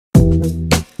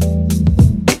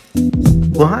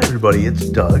Well, hi everybody, it's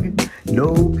Doug.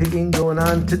 No picking going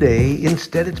on today.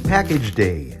 Instead, it's package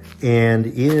day. And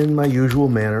in my usual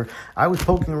manner, I was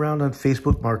poking around on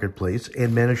Facebook Marketplace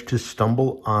and managed to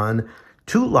stumble on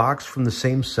two locks from the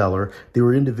same seller. They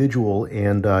were individual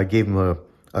and gave him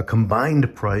a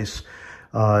combined price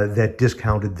that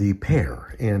discounted the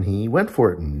pair. And he went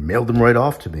for it and mailed them right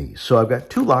off to me. So I've got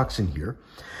two locks in here.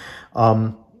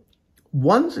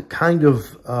 One's kind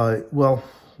of, well,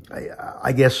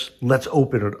 I guess let's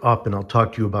open it up and I'll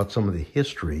talk to you about some of the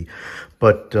history.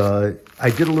 But I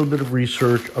did a little bit of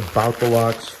research about the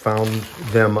locks, found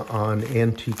them on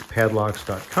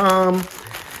antiquepadlocks.com.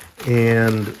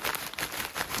 And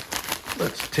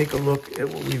let's take a look at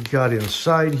what we've got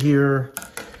inside here.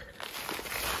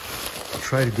 I'll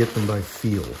try to get them by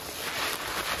feel.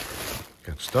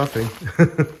 Got stuffing.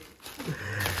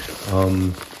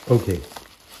 Okay.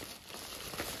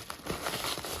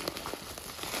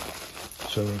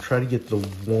 So I'm going to try to get the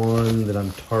one that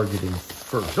I'm targeting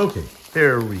first. Okay,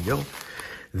 there we go.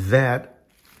 That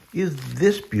is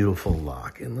this beautiful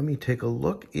lock. And let me take a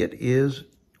look. It is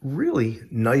really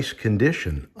nice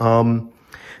condition.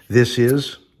 This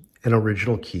is an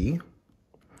original key.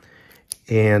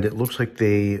 And it looks like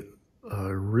they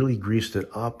really greased it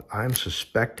up. I'm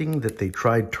suspecting that they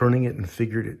tried turning it and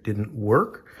figured it didn't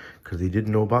work because they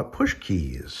didn't know about push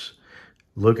keys.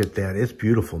 Look at that. It's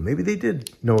beautiful. Maybe they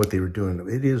did know what they were doing.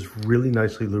 It is really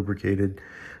nicely lubricated,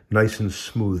 nice and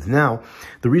smooth. Now,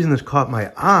 the reason this caught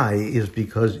my eye is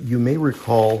because you may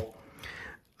recall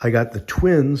I got the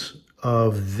twins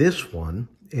of this one,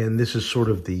 and this is sort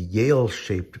of the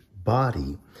Yale-shaped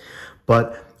body.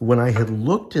 But when I had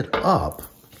looked it up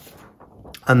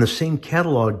on the same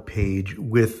catalog page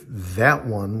with that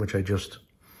one, which I just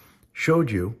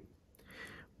showed you,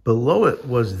 below it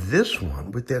was this one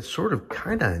with that sort of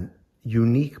kind of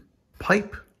unique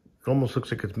pipe. It almost looks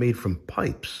like it's made from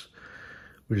pipes,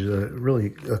 which is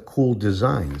really a cool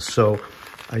design. So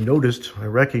I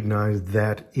recognized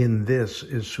that in this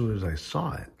as soon as I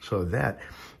saw it. So that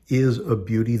is a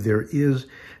beauty. There is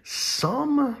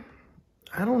some,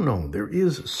 I don't know, there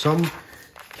is some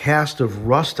cast of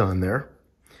rust on there.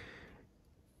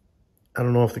 I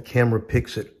don't know if the camera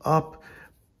picks it up,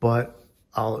 but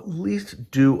I'll at least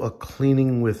do a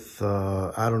cleaning with,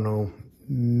 I don't know,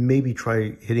 maybe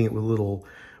try hitting it with a little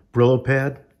Brillo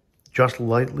pad, just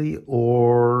lightly,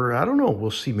 or I don't know,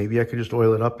 we'll see. Maybe I could just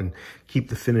oil it up and keep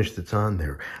the finish that's on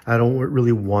there. I don't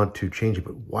really want to change it,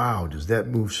 but wow, does that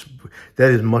move, that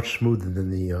is much smoother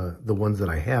than the ones that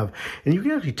I have. And you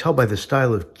can actually tell by the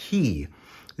style of key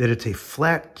that it's a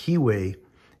flat keyway,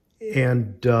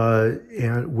 and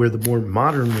where the more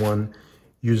modern one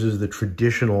uses the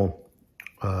traditional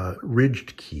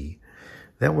ridged key.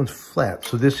 That one's flat.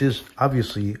 So this is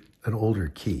obviously an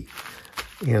older key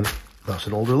and thus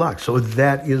an older lock. So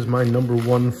that is my number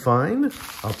one find.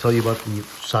 I'll tell you about the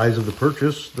size of the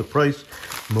purchase, the price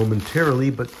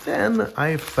momentarily, but then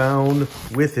I found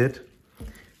with it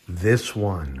this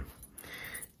one.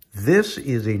 This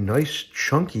is a nice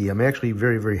chunky, I'm actually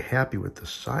very, very happy with the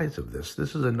size of this.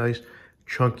 This is a nice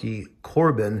chunky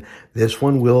Corbin. This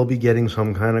one will be getting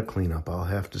some kind of cleanup. I'll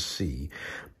have to see.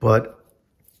 But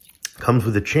comes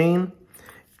with a chain.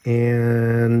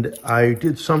 And I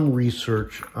did some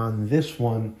research on this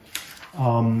one.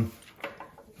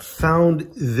 Found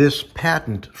this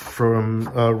patent from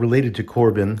related to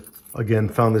Corbin. Again,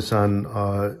 found this on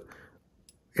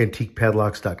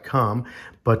antiquepadlocks.com.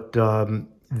 But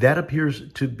that appears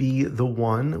to be the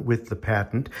one with the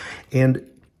patent. And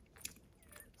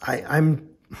I'm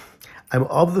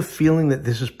of the feeling that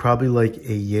this is probably like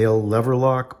a Yale lever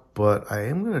lock, but I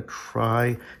am going to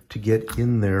try to get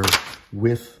in there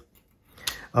with,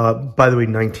 by the way,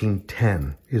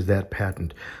 1910 is that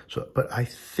patent. So, but I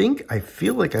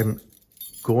feel like I'm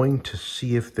going to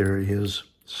see if there is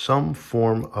some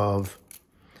form of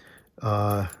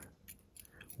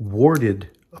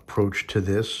warded approach to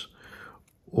this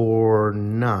or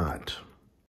not.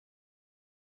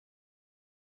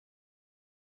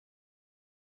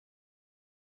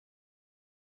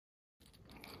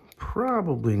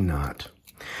 Probably not.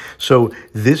 So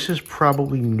this is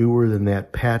probably newer than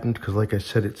that patent because, like I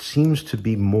said, it seems to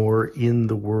be more in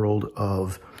the world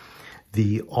of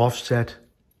the offset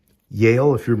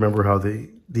Yale. If you remember how the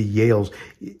Yales,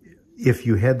 if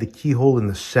you had the keyhole in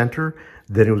the center,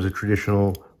 then it was a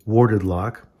traditional warded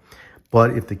lock.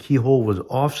 But if the keyhole was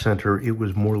off-center, it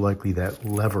was more likely that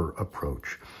lever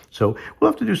approach. So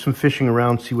we'll have to do some fishing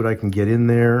around, see what I can get in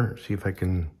there, see if I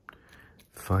can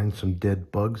find some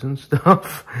dead bugs and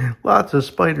stuff. Lots of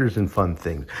spiders and fun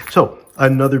things. So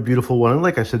another beautiful one. And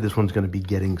like I said, this one's going to be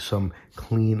getting some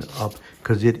clean up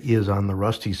because it is on the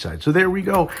rusty side. So there we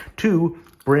go. 2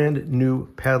 brand new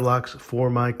padlocks for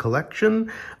my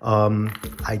collection.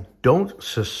 I don't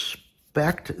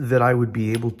suspect that I would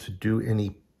be able to do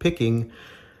any picking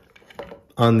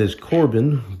on this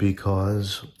Corbin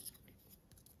because,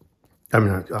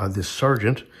 this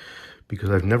Sergeant, because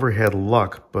I've never had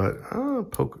luck, but I'll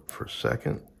poke it for a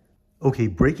second. Okay,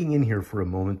 breaking in here for a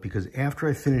moment, because after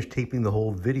I finished taping the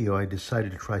whole video, I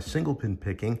decided to try single pin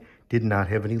picking. Did not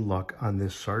have any luck on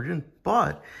this Sergeant,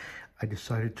 but I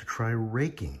decided to try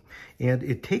raking. And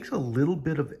it takes a little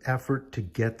bit of effort to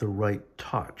get the right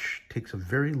touch. It takes a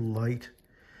very light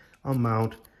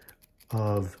amount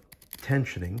of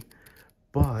tensioning,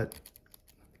 and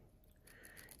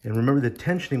remember that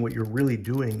tensioning, what you're really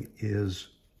doing is,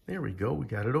 there we go, we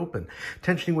got it open.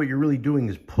 Tensioning, what you're really doing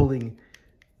is pulling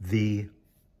the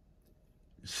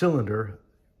cylinder,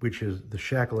 which is the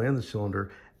shackle and the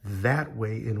cylinder, that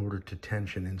way in order to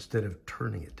tension instead of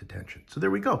turning it to tension. So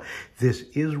there we go. This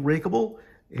is rakeable,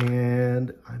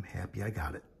 and I'm happy I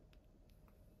got it.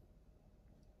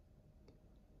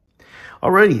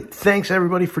 Alrighty, thanks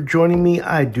everybody for joining me.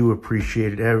 I do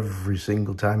appreciate it every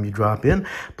single time you drop in.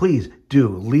 Please do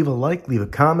leave a like, leave a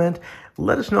comment.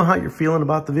 Let us know how you're feeling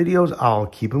about the videos. I'll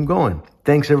keep them going.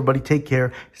 Thanks everybody. Take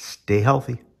care. Stay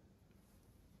healthy.